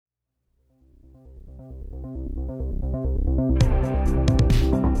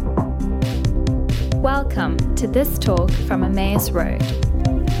Welcome to this talk from Emmaus Road,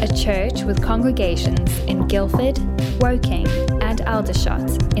 a church with congregations in Guildford, Woking and Aldershot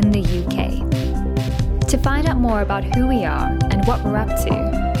in the UK. To find out more about who we are and what we're up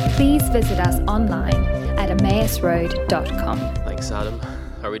to, please visit us online at emmausroad.com. Thanks, Adam.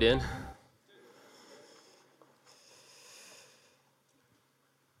 How are we doing?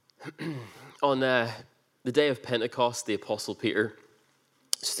 On the day of Pentecost, the Apostle Peter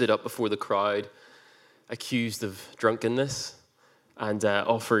stood up before the crowd, accused of drunkenness, and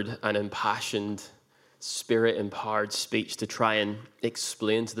offered an impassioned, spirit-empowered speech to try and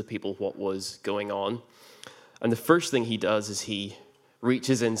explain to the people what was going on. And the first thing he does is he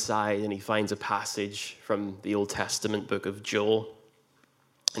reaches inside and he finds a passage from the Old Testament book of Joel.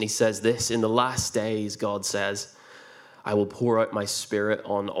 And he says this, "In the last days, God says, I will pour out my spirit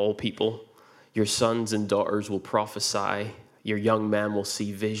on all people. Your sons and daughters will prophesy. Your young men will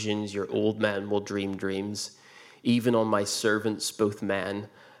see visions. Your old men will dream dreams. Even on my servants, both men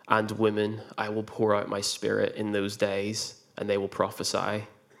and women, I will pour out my spirit in those days, and they will prophesy.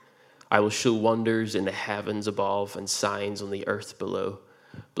 I will show wonders in the heavens above and signs on the earth below,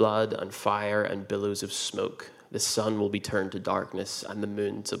 blood and fire and billows of smoke. The sun will be turned to darkness and the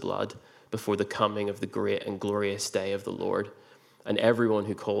moon to blood before the coming of the great and glorious day of the Lord. And everyone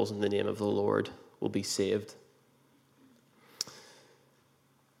who calls on the name of the Lord will be saved."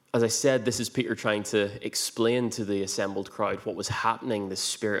 As I said, this is Peter trying to explain to the assembled crowd what was happening, the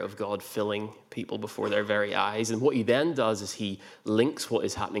Spirit of God filling people before their very eyes. And what he then does is he links what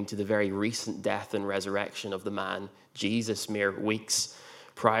is happening to the very recent death and resurrection of the man Jesus mere weeks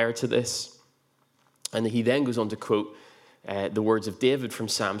prior to this. And he then goes on to quote the words of David from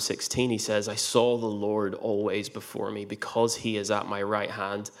Psalm 16. He says, "I saw the Lord always before me. Because he is at my right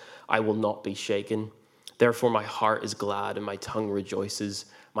hand, I will not be shaken. Therefore my heart is glad and my tongue rejoices.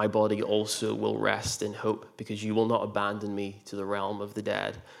 My body also will rest in hope, because you will not abandon me to the realm of the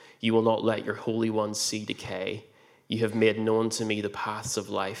dead. You will not let your Holy One see decay. You have made known to me the paths of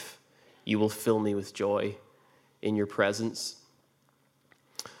life. You will fill me with joy in your presence."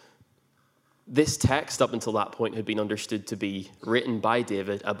 This text, up until that point, had been understood to be written by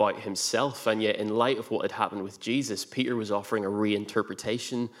David about himself, and yet in light of what had happened with Jesus, Peter was offering a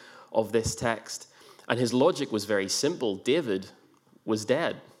reinterpretation of this text. And his logic was very simple. David was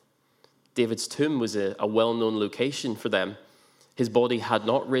dead. David's tomb was a well-known location for them. His body had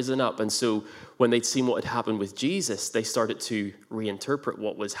not risen up, and so when they'd seen what had happened with Jesus, they started to reinterpret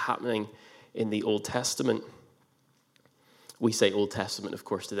what was happening in the Old Testament. We say Old Testament, of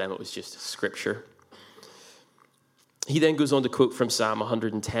course, to them it was just Scripture. He then goes on to quote from Psalm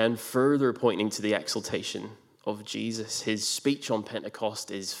 110, further pointing to the exaltation of Jesus. His speech on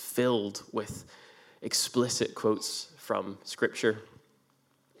Pentecost is filled with explicit quotes from Scripture.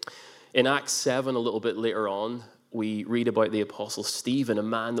 In Acts 7, a little bit later on, we read about the Apostle Stephen, a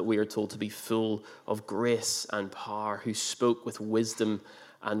man that we are told to be full of grace and power, who spoke with wisdom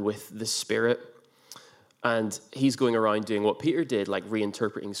and with the Spirit. And he's going around doing what Peter did, like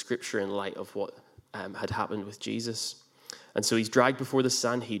reinterpreting Scripture in light of what had happened with Jesus. And so he's dragged before the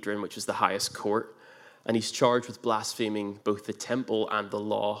Sanhedrin, which is the highest court, and he's charged with blaspheming both the temple and the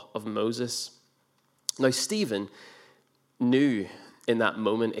law of Moses. Now, Stephen knew in that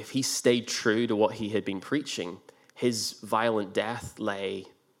moment, if he stayed true to what he had been preaching, his violent death lay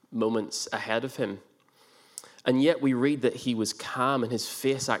moments ahead of him. And yet we read that he was calm and his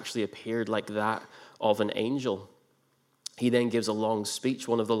face actually appeared like that of an angel. He then gives a long speech,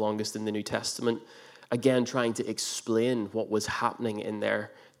 one of the longest in the New Testament, again trying to explain what was happening in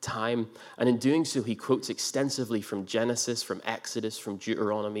their time. And in doing so, he quotes extensively from Genesis, from Exodus, from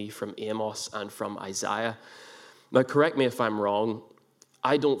Deuteronomy, from Amos, and from Isaiah. Now, correct me if I'm wrong,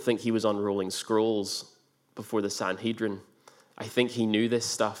 I don't think he was unrolling scrolls before the Sanhedrin. I think he knew this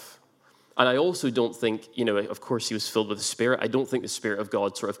stuff. And I also don't think, of course he was filled with the Spirit. I don't think the Spirit of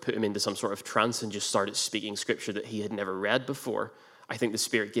God sort of put him into some sort of trance and just started speaking Scripture that he had never read before. I think the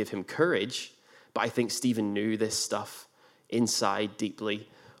Spirit gave him courage, but I think Stephen knew this stuff inside deeply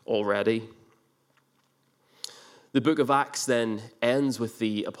already. The book of Acts then ends with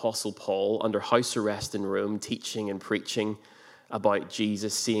the Apostle Paul under house arrest in Rome, teaching and preaching about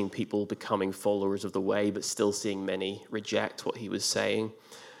Jesus, seeing people becoming followers of the way, but still seeing many reject what he was saying.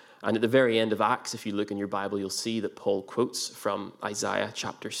 And at the very end of Acts, if you look in your Bible, you'll see that Paul quotes from Isaiah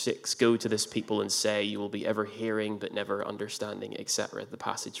chapter 6, "Go to this people and say, you will be ever hearing but never understanding," etc. The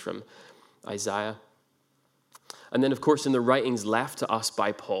passage from Isaiah. And then, of course, in the writings left to us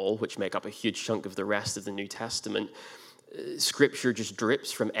by Paul, which make up a huge chunk of the rest of the New Testament, Scripture just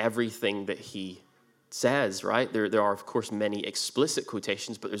drips from everything that he says, right? There are, of course, many explicit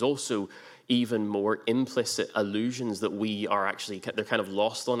quotations, but there's also even more implicit allusions that they're kind of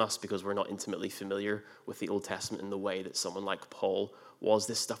lost on us because we're not intimately familiar with the Old Testament in the way that someone like Paul was.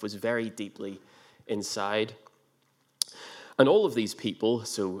 This stuff was very deeply inside. And all of these people,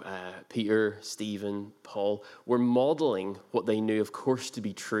 so Peter, Stephen, Paul, were modeling what they knew, of course, to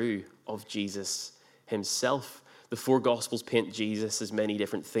be true of Jesus himself. The four Gospels paint Jesus as many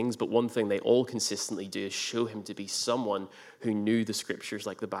different things, but one thing they all consistently do is show him to be someone who knew the Scriptures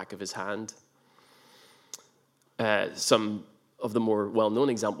like the back of his hand. Some of the more well-known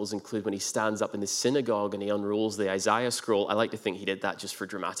examples include when he stands up in the synagogue and he unrolls the Isaiah scroll. I like to think he did that just for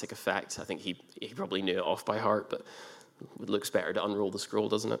dramatic effect. I think he probably knew it off by heart, but it looks better to unroll the scroll,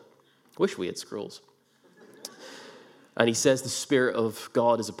 doesn't it? Wish we had scrolls. And he says, the Spirit of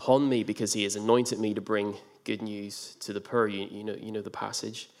God is upon me because he has anointed me to bring good news to the poor. You know the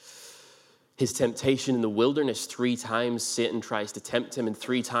passage. His temptation in the wilderness, 3 times Satan tries to tempt him, and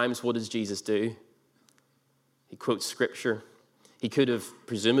 3 times what does Jesus do? He quotes Scripture. He could have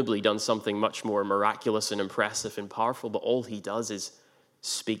presumably done something much more miraculous and impressive and powerful, but all he does is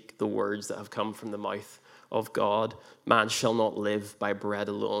speak the words that have come from the mouth of God. Man shall not live by bread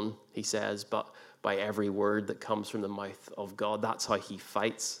alone, he says, but by every word that comes from the mouth of God. That's how he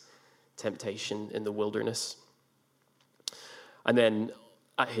fights temptation in the wilderness. And then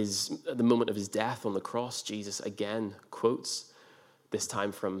at the moment of his death on the cross, Jesus again quotes, this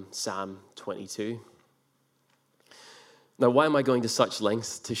time from Psalm 22. Now, why am I going to such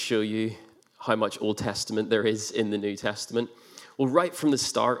lengths to show you how much Old Testament there is in the New Testament? Well, right from the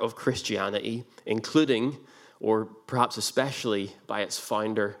start of Christianity, including, or perhaps especially by its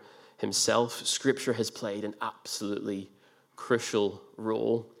founder himself, Scripture has played an absolutely crucial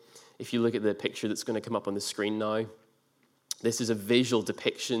role. If you look at the picture that's going to come up on the screen now, this is a visual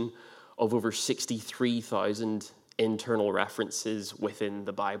depiction of over 63,000 internal references within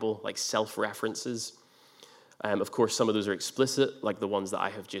the Bible, like self-references. Of course, some of those are explicit, like the ones that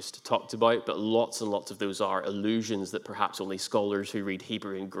I have just talked about, but lots and lots of those are allusions that perhaps only scholars who read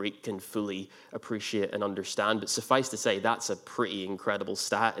Hebrew and Greek can fully appreciate and understand. But suffice to say, that's a pretty incredible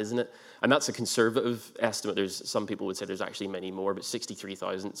stat, isn't it? And that's a conservative estimate. Some people would say there's actually many more, but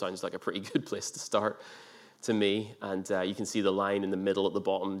 63,000 sounds like a pretty good place to start to me. And you can see the line in the middle at the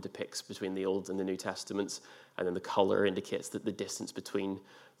bottom depicts between the Old and the New Testaments, and then the color indicates that the distance between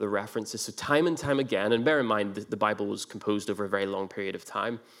the references. So time and time again, and bear in mind that the Bible was composed over a very long period of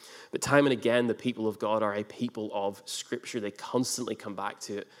time, but time and again, the people of God are a people of Scripture. They constantly come back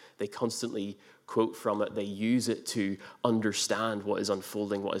to it. They constantly quote from it. They use it to understand what is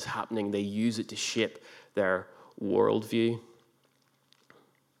unfolding, what is happening. They use it to shape their worldview.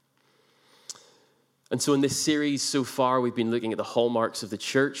 And so in this series so far, we've been looking at the hallmarks of the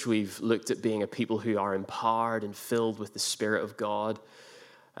church. We've looked at being a people who are empowered and filled with the Spirit of God,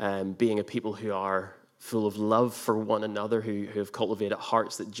 being a people who are full of love for one another, who have cultivated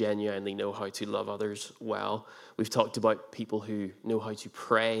hearts that genuinely know how to love others well. We've talked about people who know how to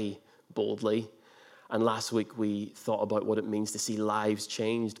pray boldly. And last week, we thought about what it means to see lives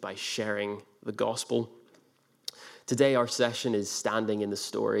changed by sharing the gospel. Today, our session is standing in the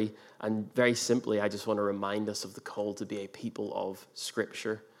story, and very simply, I just want to remind us of the call to be a people of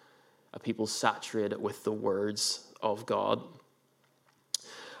Scripture, a people saturated with the words of God.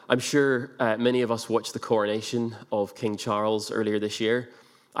 I'm sure many of us watched the coronation of King Charles earlier this year.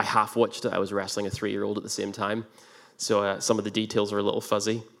 I half watched it. I was wrestling a 3-year-old at the same time, so some of the details are a little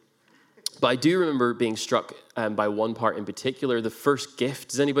fuzzy. But I do remember being struck by one part in particular, the first gift.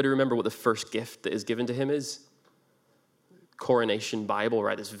 Does anybody remember what the first gift that is given to him is? Coronation Bible,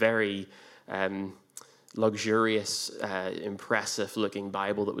 right? This very luxurious, impressive-looking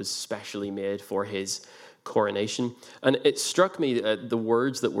Bible that was specially made for his coronation. And it struck me the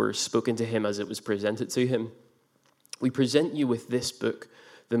words that were spoken to him as it was presented to him. We present you with this book,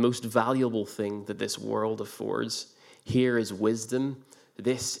 the most valuable thing that this world affords. Here is wisdom.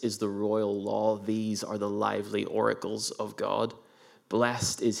 This is the royal law. These are the lively oracles of God.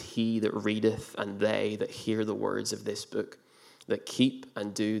 Blessed is he that readeth, and they that hear the words of this book, that keep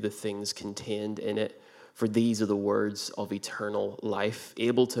and do the things contained in it. For these are the words of eternal life,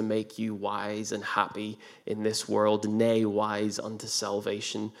 able to make you wise and happy in this world, nay, wise unto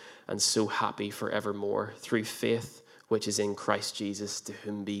salvation, and so happy forevermore, through faith which is in Christ Jesus, to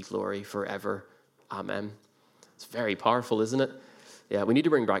whom be glory forever. Amen. It's very powerful, isn't it? Yeah, we need to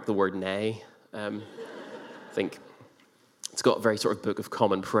bring back the word nay. I think it's got a very sort of Book of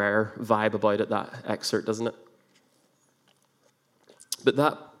Common Prayer vibe about it, that excerpt, doesn't it? But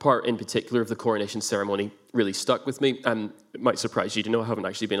that part in particular of the coronation ceremony really stuck with me. It might surprise you to know I haven't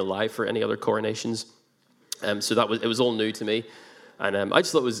actually been alive for any other coronations. So it was all new to me. And I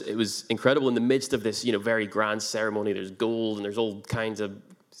just thought it was incredible in the midst of this, very grand ceremony. There's gold and there's all kinds of,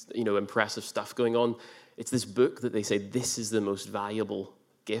 impressive stuff going on. It's this book that they say this is the most valuable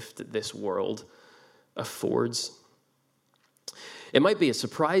gift that this world affords. It might be a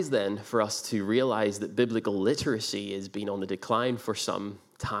surprise then for us to realize that biblical literacy has been on the decline for some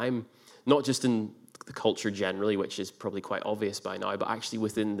time, not just in the culture generally, which is probably quite obvious by now, but actually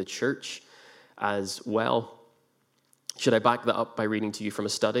within the church as well. Should I back that up by reading to you from a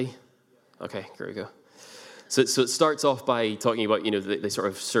study? Okay, here we go. So it starts off by talking about, they sort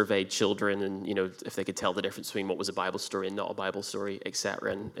of surveyed children and, if they could tell the difference between what was a Bible story and not a Bible story,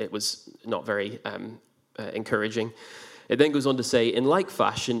 etc. And it was not very encouraging. It then goes on to say, in like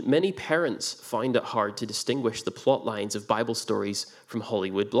fashion, many parents find it hard to distinguish the plot lines of Bible stories from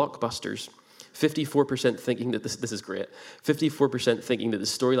Hollywood blockbusters. 54% thinking that this is great. 54% thinking that the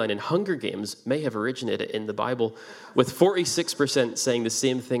storyline in Hunger Games may have originated in the Bible, with 46% saying the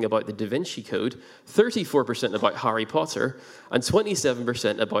same thing about the Da Vinci Code, 34% about Harry Potter, and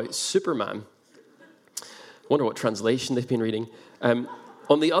 27% about Superman. Wonder what translation they've been reading.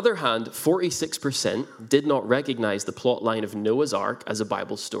 On the other hand, 46% did not recognize the plot line of Noah's Ark as a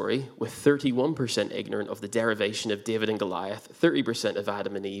Bible story, with 31% ignorant of the derivation of David and Goliath, 30% of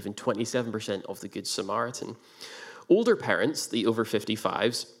Adam and Eve, and 27% of the Good Samaritan. Older parents, the over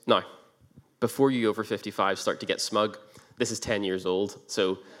 55s, now, before you over 55 start to get smug, this is 10 years old,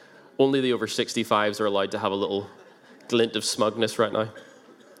 so only the over 65s are allowed to have a little glint of smugness right now.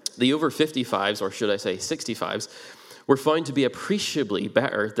 The over 55s, or should I say 65s, were found to be appreciably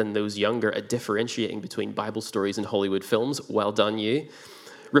better than those younger at differentiating between Bible stories and Hollywood films. Well done, you.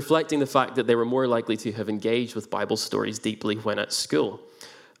 Reflecting the fact that they were more likely to have engaged with Bible stories deeply when at school.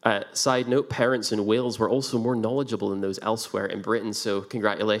 Side note, parents in Wales were also more knowledgeable than those elsewhere in Britain, so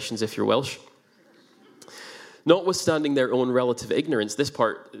congratulations if you're Welsh. Notwithstanding their own relative ignorance, this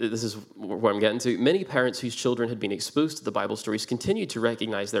is what I'm getting to, many parents whose children had been exposed to the Bible stories continued to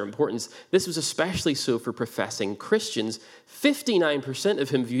recognize their importance. This was especially so for professing Christians. 59%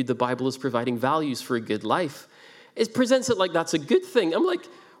 of whom viewed the Bible as providing values for a good life. It presents it like that's a good thing. I'm like,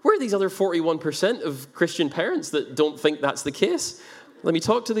 where are these other 41% of Christian parents that don't think that's the case? Let me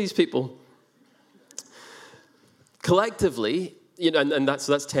talk to these people. Collectively, and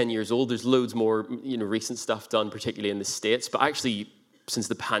that's 10 years old. There's loads more, recent stuff done, particularly in the States. But actually, since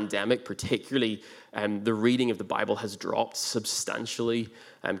the pandemic, particularly, the reading of the Bible has dropped substantially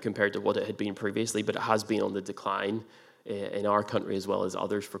compared to what it had been previously. But it has been on the decline in our country as well as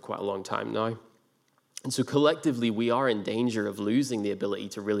others for quite a long time now. And so collectively, we are in danger of losing the ability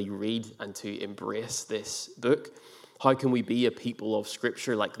to really read and to embrace this book. How can we be a people of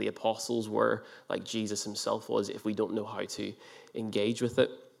Scripture like the apostles were, like Jesus himself was, if we don't know how to engage with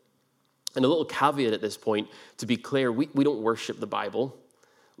it? And a little caveat at this point, to be clear, we don't worship the Bible.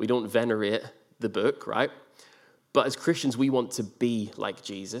 We don't venerate the book, right? But as Christians, we want to be like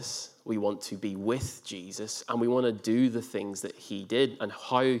Jesus. We want to be with Jesus, and we want to do the things that he did. And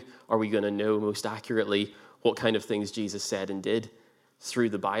how are we going to know most accurately what kind of things Jesus said and did? Through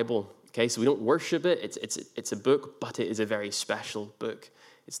the Bible. Okay, so we don't worship it. It's a book, but it is a very special book.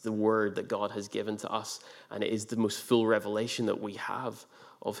 It's the word that God has given to us, and it is the most full revelation that we have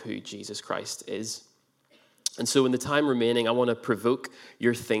of who Jesus Christ is. And so in the time remaining, I want to provoke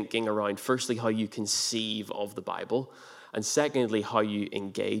your thinking around, firstly, how you conceive of the Bible, and secondly, how you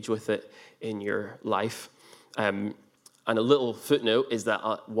engage with it in your life. And a little footnote is that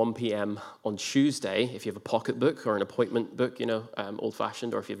at 1 p.m. on Tuesday, if you have a pocketbook or an appointment book,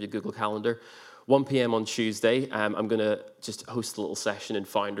 old-fashioned, or if you have your Google Calendar, 1 p.m. on Tuesday, I'm going to just host a little session in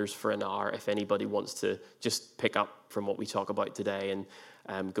Founders for an hour. If anybody wants to just pick up from what we talk about today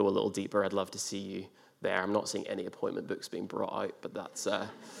and go a little deeper, I'd love to see you there. I'm not seeing any appointment books being brought out, but that's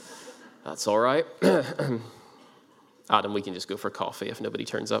all right. Adam, we can just go for coffee if nobody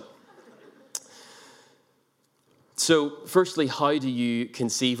turns up. So, firstly, how do you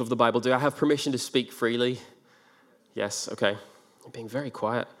conceive of the Bible? Do I have permission to speak freely? Yes, okay. I'm being very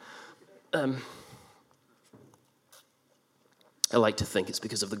quiet. I like to think it's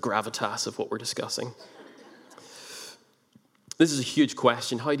because of the gravitas of what we're discussing. This is a huge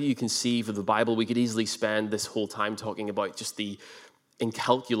question. How do you conceive of the Bible? We could easily spend this whole time talking about just the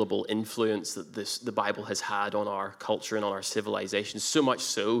incalculable influence that the Bible has had on our culture and on our civilization, so much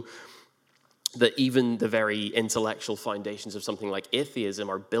so that even the very intellectual foundations of something like atheism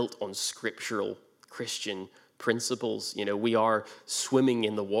are built on scriptural Christian principles. We are swimming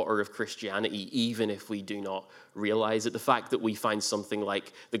in the water of Christianity, even if we do not realize it. The fact that we find something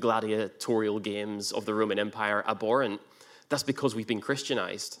like the gladiatorial games of the Roman Empire abhorrent, that's because we've been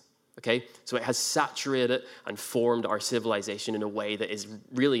Christianized. Okay, so it has saturated and formed our civilization in a way that is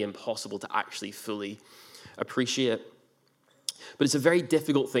really impossible to actually fully appreciate. But it's a very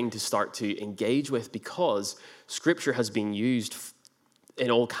difficult thing to start to engage with because Scripture has been used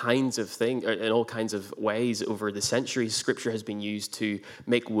in all kinds of ways over the centuries. Scripture has been used to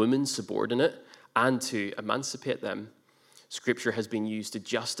make women subordinate and to emancipate them. Scripture has been used to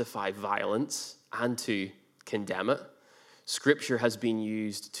justify violence and to condemn it. Scripture has been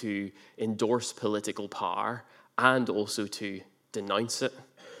used to endorse political power and also to denounce it.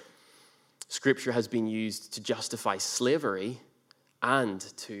 Scripture has been used to justify slavery and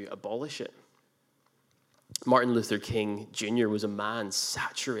to abolish it. Martin Luther King Jr. was a man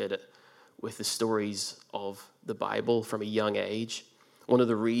saturated with the stories of the Bible from a young age. One of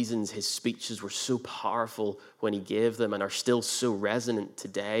the reasons his speeches were so powerful when he gave them and are still so resonant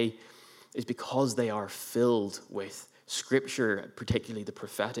today is because they are filled with Scripture, particularly the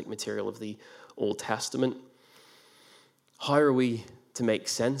prophetic material of the Old Testament. How are we to make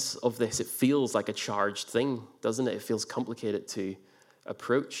sense of this? It feels like a charged thing, doesn't it? It feels complicated to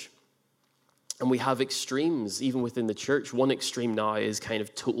approach. And we have extremes, even within the church. One extreme now is kind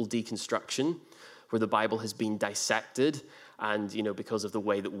of total deconstruction, where the Bible has been dissected, and because of the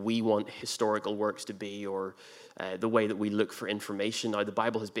way that we want historical works to be, or the way that we look for information. Now, the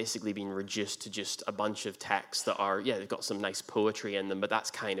Bible has basically been reduced to just a bunch of texts that are, they've got some nice poetry in them, but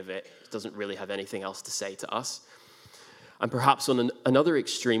that's kind of it. It doesn't really have anything else to say to us. And perhaps on another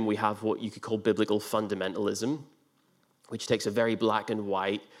extreme, we have what you could call biblical fundamentalism, which takes a very black and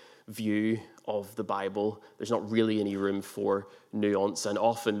white view of the Bible. There's not really any room for nuance, and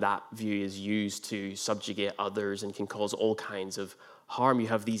often that view is used to subjugate others and can cause all kinds of harm. You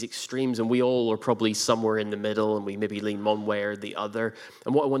have these extremes, and we all are probably somewhere in the middle, and we maybe lean one way or the other.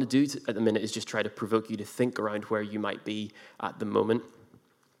 And what I want to do at the minute is just try to provoke you to think around where you might be at the moment.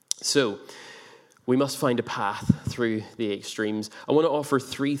 So, we must find a path through the extremes. I want to offer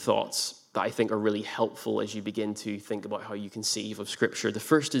 3 thoughts that I think are really helpful as you begin to think about how you conceive of Scripture. The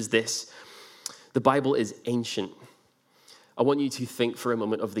first is this: the Bible is ancient. I want you to think for a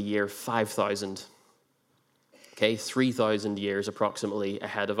moment of the year 5000. Okay, 3,000 years approximately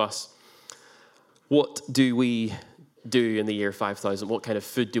ahead of us. What do we do in the year 5000? What kind of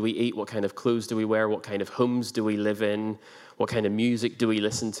food do we eat? What kind of clothes do we wear? What kind of homes do we live in? What kind of music do we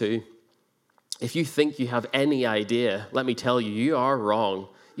listen to? If you think you have any idea, let me tell you, you are wrong.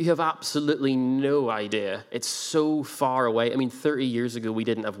 You have absolutely no idea. It's so far away. I mean, 30 years ago, we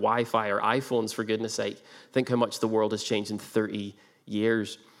didn't have Wi-Fi or iPhones, for goodness sake. Think how much the world has changed in 30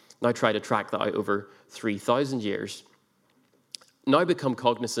 years. Now try to track that out over 3,000 years. Now become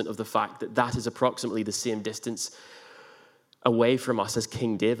cognizant of the fact that that is approximately the same distance away from us as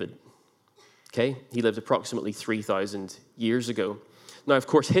King David. Okay? He lived approximately 3,000 years ago. Now, of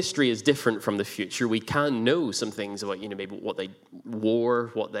course, history is different from the future. We can know some things about, maybe what they wore,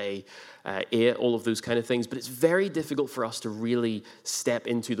 what they ate, all of those kind of things. But it's very difficult for us to really step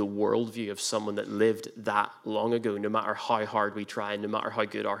into the worldview of someone that lived that long ago, no matter how hard we try, and no matter how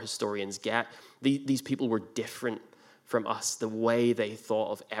good our historians get. These people were different from us. The way they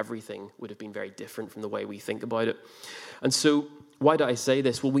thought of everything would have been very different from the way we think about it. And so, why do I say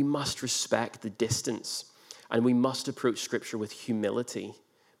this? Well, we must respect the distance. And we must approach Scripture with humility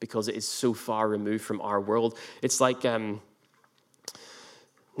because it is so far removed from our world. It's like, no,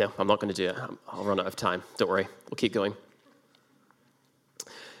 I'm not going to do it. I'll run out of time. Don't worry. We'll keep going.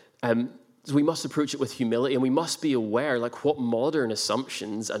 So we must approach it with humility, and we must be aware, what modern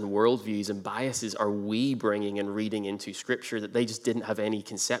assumptions and worldviews and biases are we bringing and reading into Scripture that they just didn't have any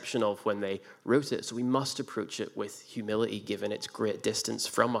conception of when they wrote it. So we must approach it with humility, given its great distance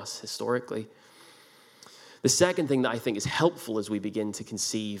from us historically. The second thing that I think is helpful as we begin to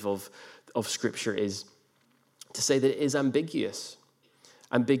conceive of Scripture is to say that it is ambiguous.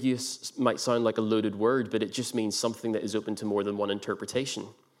 Ambiguous might sound like a loaded word, but it just means something that is open to more than one interpretation.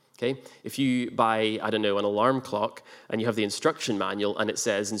 Okay? If you buy, an alarm clock, and you have the instruction manual, and it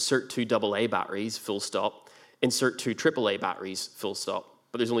says, insert 2 AA batteries, full stop, insert 2 AAA batteries, full stop,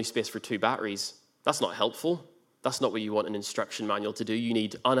 but there's only space for 2 batteries, that's not helpful. That's not what you want an instruction manual to do. You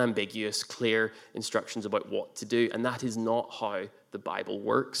need unambiguous, clear instructions about what to do, and that is not how the Bible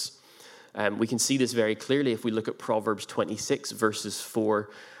works. We can see this very clearly if we look at Proverbs 26, verses 4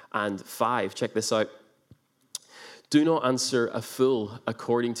 and 5. Check this out. Do not answer a fool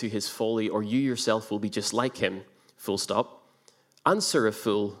according to his folly, or you yourself will be just like him. Full stop. Answer a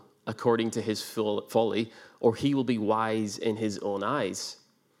fool according to his folly, or he will be wise in his own eyes.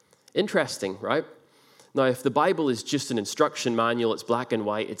 Interesting, right? Now, if the Bible is just an instruction manual, it's black and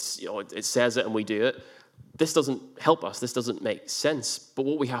white, it says it and we do it, this doesn't help us. This doesn't make sense. But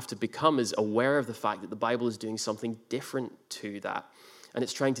what we have to become is aware of the fact that the Bible is doing something different to that. And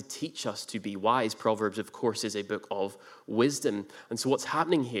it's trying to teach us to be wise. Proverbs, of course, is a book of wisdom. And so what's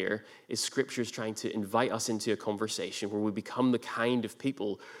happening here is Scripture is trying to invite us into a conversation where we become the kind of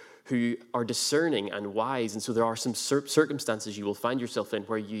people who are discerning and wise. And so there are some circumstances you will find yourself in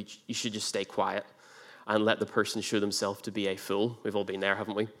where you should just stay quiet and let the person show themselves to be a fool. We've all been there,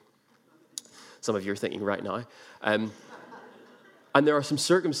 haven't we? Some of you are thinking right now. And there are some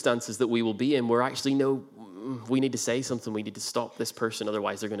circumstances that we will be in where actually, no, we need to say something. We need to stop this person.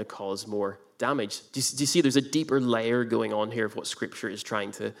 Otherwise, they're going to cause more damage. Do you see there's a deeper layer going on here of what Scripture is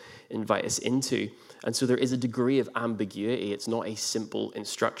trying to invite us into? And so there is a degree of ambiguity. It's not a simple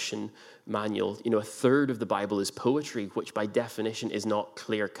instruction manual. You know, a third of the Bible is poetry, which by definition is not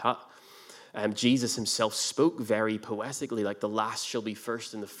clear cut. Jesus himself spoke very poetically, like the last shall be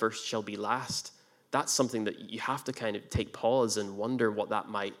first and the first shall be last. That's something that you have to kind of take pause and wonder what that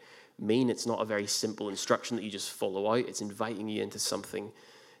might mean. It's not a very simple instruction that you just follow out. It's inviting you into something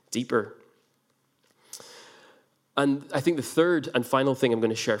deeper. And I think the third and final thing I'm going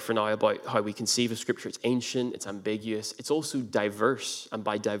to share for now about how we conceive of Scripture, it's ancient, it's ambiguous, it's also diverse. And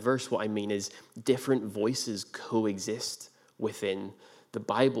by diverse, what I mean is different voices coexist within the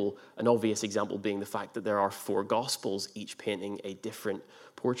Bible. An obvious example being the fact that there are 4 Gospels, each painting a different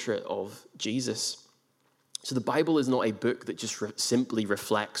portrait of Jesus. So the Bible is not a book that just simply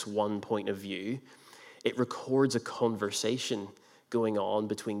reflects one point of view. It records a conversation going on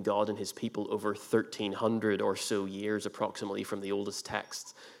between God and his people over 1,300 or so years, approximately, from the oldest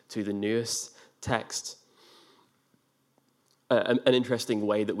text to the newest text. An interesting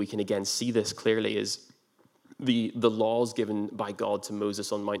way that we can again see this clearly is the laws given by God to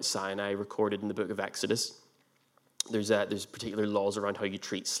Moses on Mount Sinai, recorded in the book of Exodus. There's particular laws around how you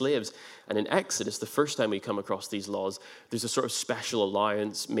treat slaves. And in Exodus, the first time we come across these laws, there's a sort of special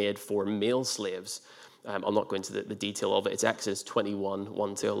allowance made for male slaves. I'll not go into the detail of it. It's Exodus 21,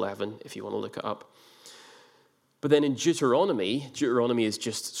 1-11, if you want to look it up. But then in Deuteronomy is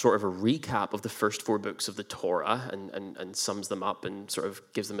just sort of a recap of the first 4 books of the Torah and sums them up and sort of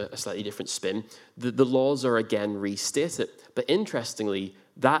gives them a slightly different spin. The laws are again restated. But interestingly,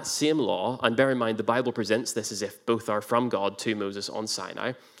 that same law, and bear in mind the Bible presents this as if both are from God to Moses on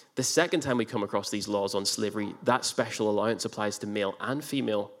Sinai. The second time we come across these laws on slavery, that special allowance applies to male and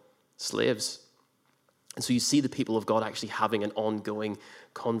female slaves. And so you see the people of God actually having an ongoing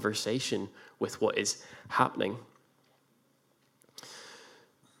conversation with what is happening.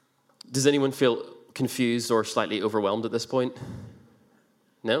 Does anyone feel confused or slightly overwhelmed at this point?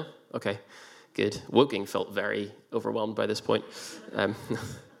 No? Okay, good. Woking felt very overwhelmed by this point.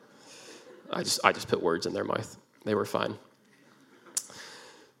 I just put words in their mouth. They were fine.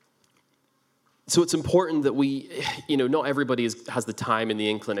 So it's important that we, not everybody has the time and the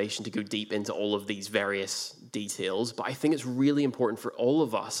inclination to go deep into all of these various details, but I think it's really important for all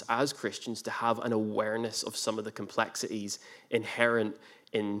of us as Christians to have an awareness of some of the complexities inherent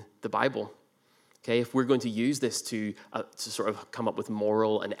in the Bible. Okay, if we're going to use this to sort of come up with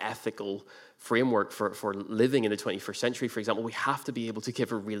moral and ethical framework for living in the 21st century, for example, we have to be able to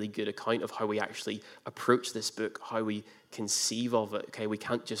give a really good account of how we actually approach this book, how we conceive of it. Okay, we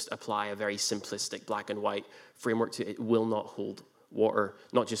can't just apply a very simplistic black and white framework to it. It will not hold water,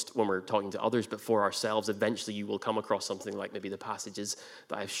 not just when we're talking to others, but for ourselves. Eventually you will come across something like maybe the passages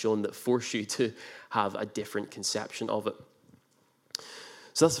that I've shown that force you to have a different conception of it.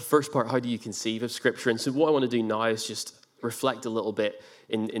 So that's the first part. How do you conceive of Scripture? And so what I want to do now is just reflect a little bit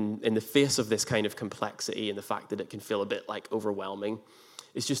in the face of this kind of complexity and the fact that it can feel a bit like overwhelming,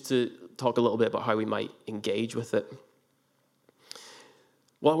 is just to talk a little bit about how we might engage with it.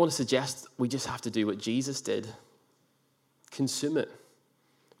 Well, I want to suggest we just have to do what Jesus did. Consume it.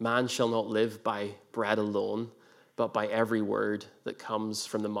 Man shall not live by bread alone, but by every word that comes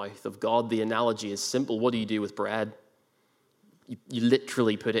from the mouth of God. The analogy is simple. What do you do with bread? You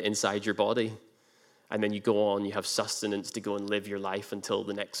literally put it inside your body, and then you go on, you have sustenance to go and live your life until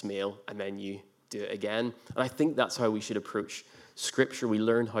the next meal, and then you do it again. And I think that's how we should approach Scripture. We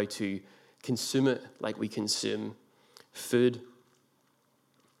learn how to consume it like we consume food.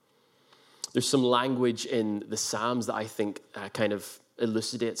 There's some language in the Psalms that I think kind of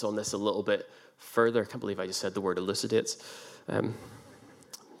elucidates on this a little bit further. I can't believe I just said the word elucidates.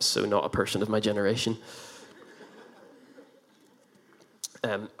 So not a person of my generation.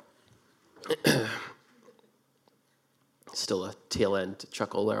 Still a tail end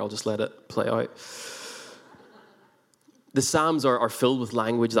chuckle there. I'll just let it play out. The Psalms are filled with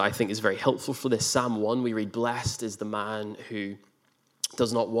language that I think is very helpful for this. Psalm 1, we read, "Blessed is the man who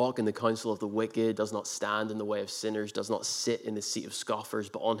does not walk in the counsel of the wicked, does not stand in the way of sinners, does not sit in the seat of scoffers,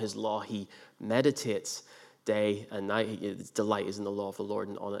 but on his law he meditates day and night. His delight is in the law of the Lord,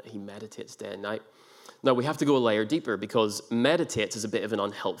 and on it he meditates day and night. Now, we have to go a layer deeper, because meditates is a bit of an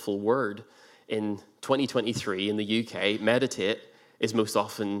unhelpful word. In 2023 in the UK, meditate is most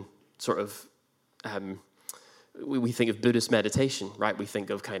often sort of, we think of Buddhist meditation, right? We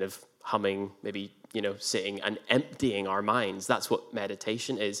think of kind of humming, maybe, sitting and emptying our minds. That's what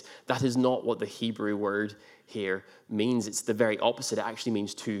meditation is. That is not what the Hebrew word here means. It's the very opposite. It actually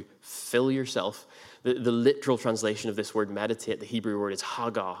means to fill yourself. The literal translation of this word meditate, the Hebrew word is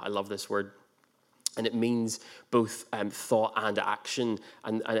haggah. I love this word. And it means both thought and action.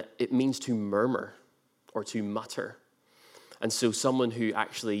 And it means to murmur or to mutter. And so someone who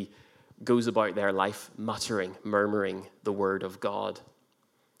actually goes about their life muttering, murmuring the word of God.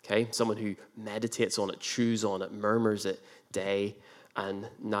 Okay? Someone who meditates on it, chews on it, murmurs it day and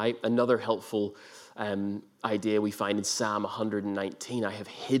night. Another helpful idea we find in Psalm 119, I have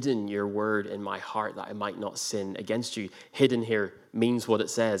hidden your word in my heart that I might not sin against you. Hidden here means what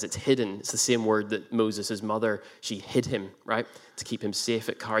it says. It's hidden. It's the same word that Moses' mother, she hid him, right? To keep him safe.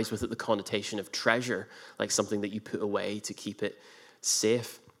 It carries with it the connotation of treasure, like something that you put away to keep it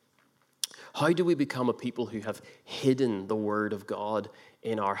safe. How do we become a people who have hidden the word of God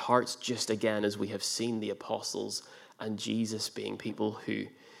in our hearts, just again as we have seen the apostles and Jesus being people who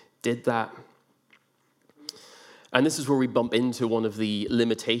did that? And this is where we bump into one of the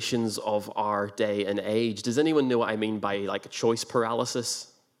limitations of our day and age. Does anyone know what I mean by like choice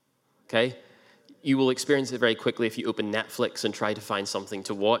paralysis? Okay? You will experience it very quickly if you open Netflix and try to find something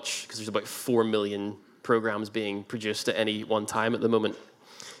to watch, because there's about 4 million programs being produced at any one time at the moment.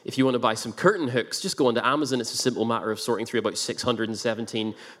 If you want to buy some curtain hooks, just go onto Amazon. It's a simple matter of sorting through about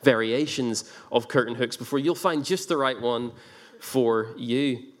 617 variations of curtain hooks before you'll find just the right one for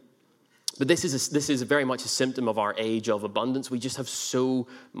you. But this is very much a symptom of our age of abundance. We just have so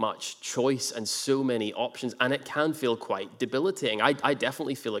much choice and so many options, and it can feel quite debilitating. I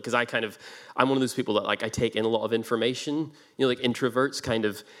definitely feel it, because I'm one of those people that I take in a lot of information. Like introverts kind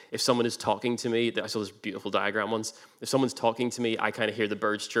of, if someone is talking to me, I saw this beautiful diagram once. If someone's talking to me, I kind of hear the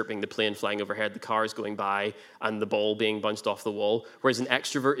birds chirping, the plane flying overhead, the cars going by, and the ball being bunched off the wall. Whereas an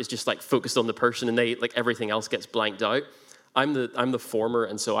extrovert is just focused on the person, and they everything else gets blanked out. I'm the former,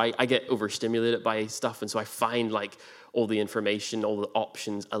 and so I get overstimulated by stuff, and so I find all the information, all the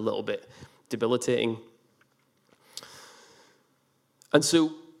options a little bit debilitating. And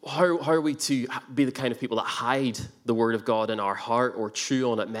so how are we to be the kind of people that hide the word of God in our heart or chew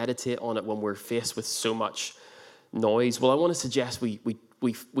on it, meditate on it when we're faced with so much noise? Well, I want to suggest we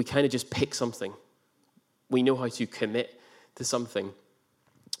kind of just pick something. We know how to commit to something.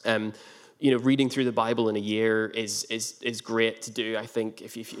 Reading through the Bible in a year is great to do, I think,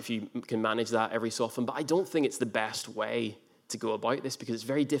 if you can manage that every so often. But I don't think it's the best way to go about this, because it's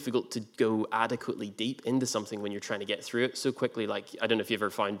very difficult to go adequately deep into something when you're trying to get through it so quickly. I don't know if you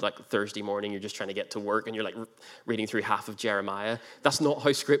ever found Thursday morning, you're just trying to get to work and you're reading through half of Jeremiah. That's not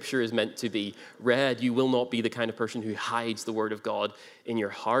how Scripture is meant to be read. You will not be the kind of person who hides the Word of God in your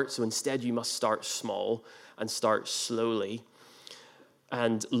heart. So instead, you must start small and start slowly,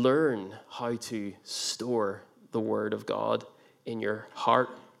 and learn how to store the Word of God in your heart.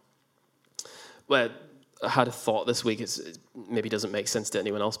 Well, I had a thought this week. It maybe doesn't make sense to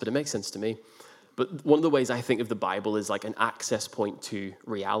anyone else, but it makes sense to me. But one of the ways I think of the Bible is an access point to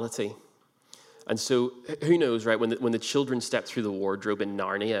reality. And so, who knows, right? When the children step through the wardrobe in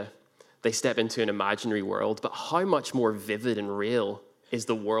Narnia, they step into an imaginary world. But how much more vivid and real is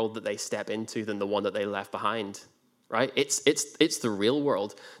the world that they step into than the one that they left behind? Right? It's the real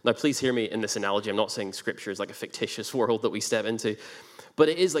world. Now, please hear me in this analogy. I'm not saying Scripture is a fictitious world that we step into, but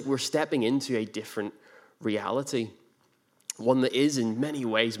it is we're stepping into a different reality, one that is in many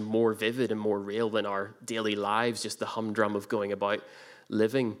ways more vivid and more real than our daily lives, just the humdrum of going about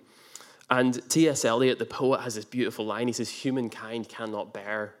living. And T.S. Eliot, the poet, has this beautiful line. He says, "Humankind cannot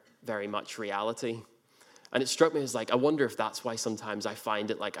bear very much reality." And it struck me as I wonder if that's why sometimes I find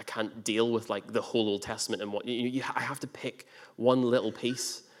it I can't deal with the whole Old Testament and what I have to pick one little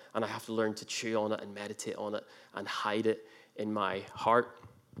piece, and I have to learn to chew on it and meditate on it and hide it in my heart.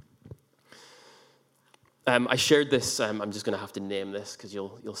 I shared this. I'm just going to have to name this because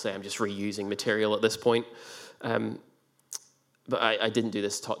you'll say I'm just reusing material at this point. But I didn't do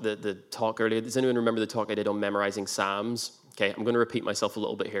this the talk earlier. Does anyone remember the talk I did on memorizing Psalms? Okay, I'm going to repeat myself a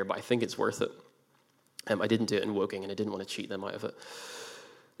little bit here, but I think it's worth it. I didn't do it in Woking, and I didn't want to cheat them out of it.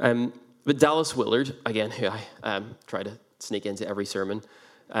 But Dallas Willard, again, who I try to sneak into every sermon,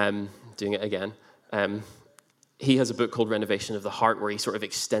 doing it again, he has a book called Renovation of the Heart, where he sort of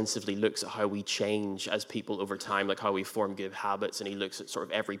extensively looks at how we change as people over time, like how we form good habits, and he looks at sort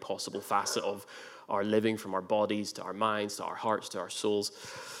of every possible facet of our living, from our bodies to our minds to our hearts to our souls.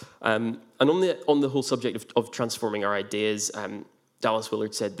 And on the whole subject of transforming our ideas, Dallas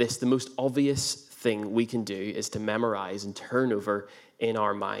Willard said this: the most obvious thing we can do is to memorize and turn over in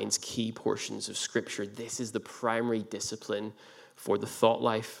our minds key portions of Scripture. This is the primary discipline for the thought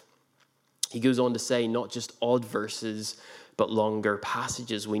life. He goes on to say, not just odd verses, but longer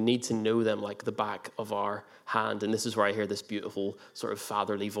passages. We need to know them like the back of our hand. And this is where I hear this beautiful sort of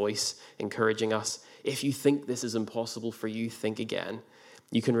fatherly voice encouraging us. If you think this is impossible for you, think again.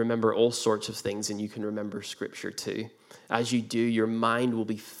 You can remember all sorts of things, and you can remember Scripture too. As you do, your mind will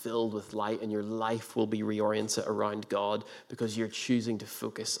be filled with light, and your life will be reoriented around God, because you're choosing to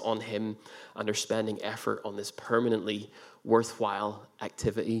focus on Him and are spending effort on this permanently worthwhile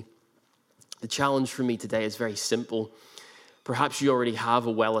activity. The challenge for me today is very simple. Perhaps you already have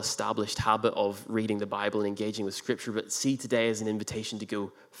a well-established habit of reading the Bible and engaging with Scripture, but see today as an invitation to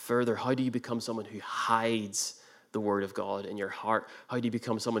go further. How do you become someone who hides the Word of God in your heart? How do you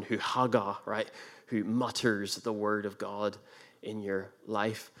become someone who haga, right? Who mutters the Word of God in your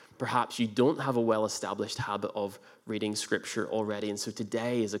life? Perhaps you don't have a well-established habit of reading Scripture already, and so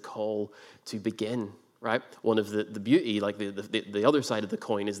today is a call to begin. Right? One of the beauty, like the other side of the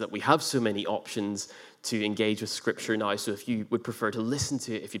coin, is that we have so many options to engage with Scripture now. So if you would prefer to listen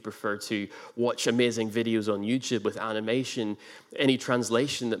to it, if you prefer to watch amazing videos on YouTube with animation, any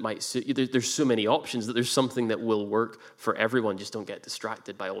translation that might suit you, there's so many options that there's something that will work for everyone. Just don't get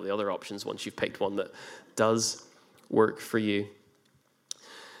distracted by all the other options once you've picked one that does work for you.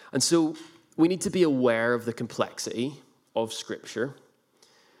 And so we need to be aware of the complexity of Scripture.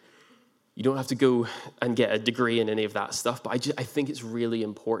 You don't have to go and get a degree in any of that stuff, but I think it's really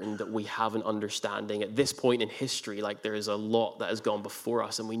important that we have an understanding at this point in history. Like, there is a lot that has gone before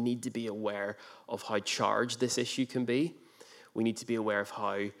us, and we need to be aware of how charged this issue can be. We need to be aware of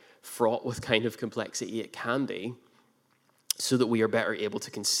how fraught with kind of complexity it can be, so that we are better able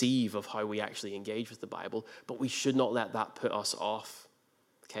to conceive of how we actually engage with the Bible. But we should not let that put us off,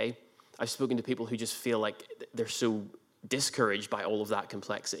 okay? I've spoken to people who just feel like they're so discouraged by all of that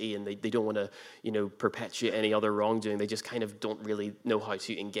complexity, and they don't want to, perpetuate any other wrongdoing. They just kind of don't really know how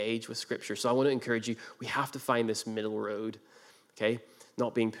to engage with Scripture. So I want to encourage you, we have to find this middle road, okay?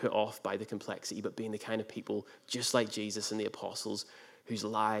 Not being put off by the complexity, but being the kind of people, just like Jesus and the apostles, whose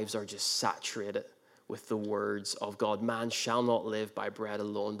lives are just saturated with the words of God. Man shall not live by bread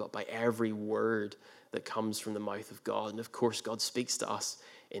alone, but by every word that comes from the mouth of God. And of course, God speaks to us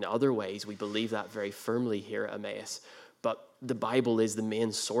in other ways. We believe that very firmly here at Emmaus. But the Bible is the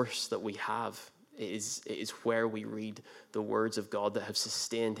main source that we have. It is where we read the words of God that have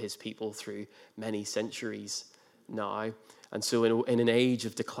sustained His people through many centuries now. And so in an age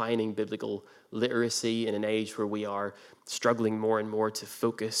of declining biblical literacy, in an age where we are struggling more and more to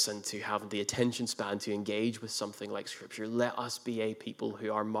focus and to have the attention span to engage with something like Scripture, let us be a people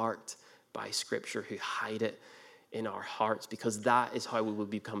who are marked by Scripture, who hide it in our hearts, because that is how we will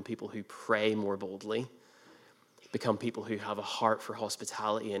become people who pray more boldly, become people who have a heart for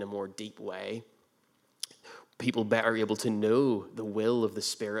hospitality in a more deep way, people better able to know the will of the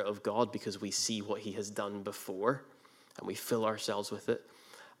Spirit of God because we see what He has done before and we fill ourselves with it,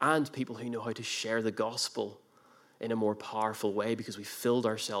 and people who know how to share the gospel in a more powerful way because we filled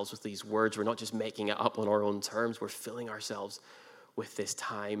ourselves with these words. We're not just making it up on our own terms, we're filling ourselves with this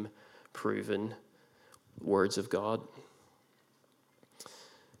time-proven words of God.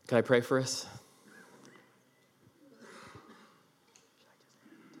 Can I pray for us?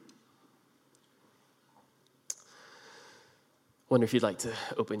 Wonder if you'd like to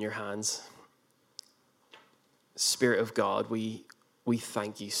open your hands. Spirit of God, we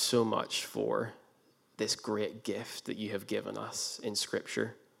thank you so much for this great gift that you have given us in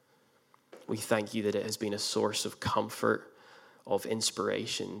Scripture. We thank you that it has been a source of comfort, of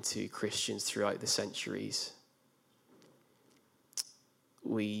inspiration to Christians throughout the centuries.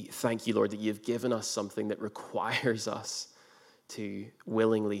 We thank you, Lord, that you've given us something that requires us to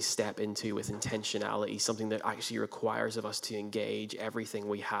willingly step into with intentionality, something that actually requires of us to engage everything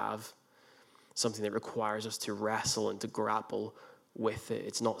we have, something that requires us to wrestle and to grapple with it.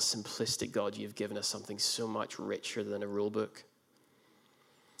 It's not simplistic, God. You've given us something so much richer than a rule book.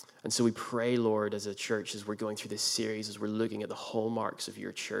 And so we pray, Lord, as a church, as we're going through this series, as we're looking at the hallmarks of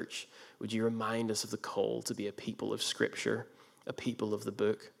your church, would you remind us of the call to be a people of Scripture, a people of the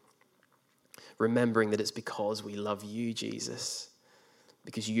book, remembering that it's because we love you, Jesus,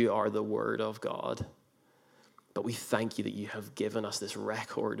 because you are the Word of God. But we thank you that you have given us this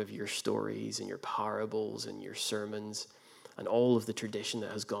record of your stories and your parables and your sermons and all of the tradition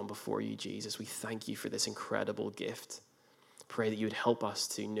that has gone before you, Jesus. We thank you for this incredible gift. Pray that you would help us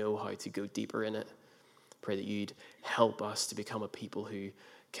to know how to go deeper in it. Pray that you'd help us to become a people who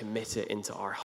commit it into our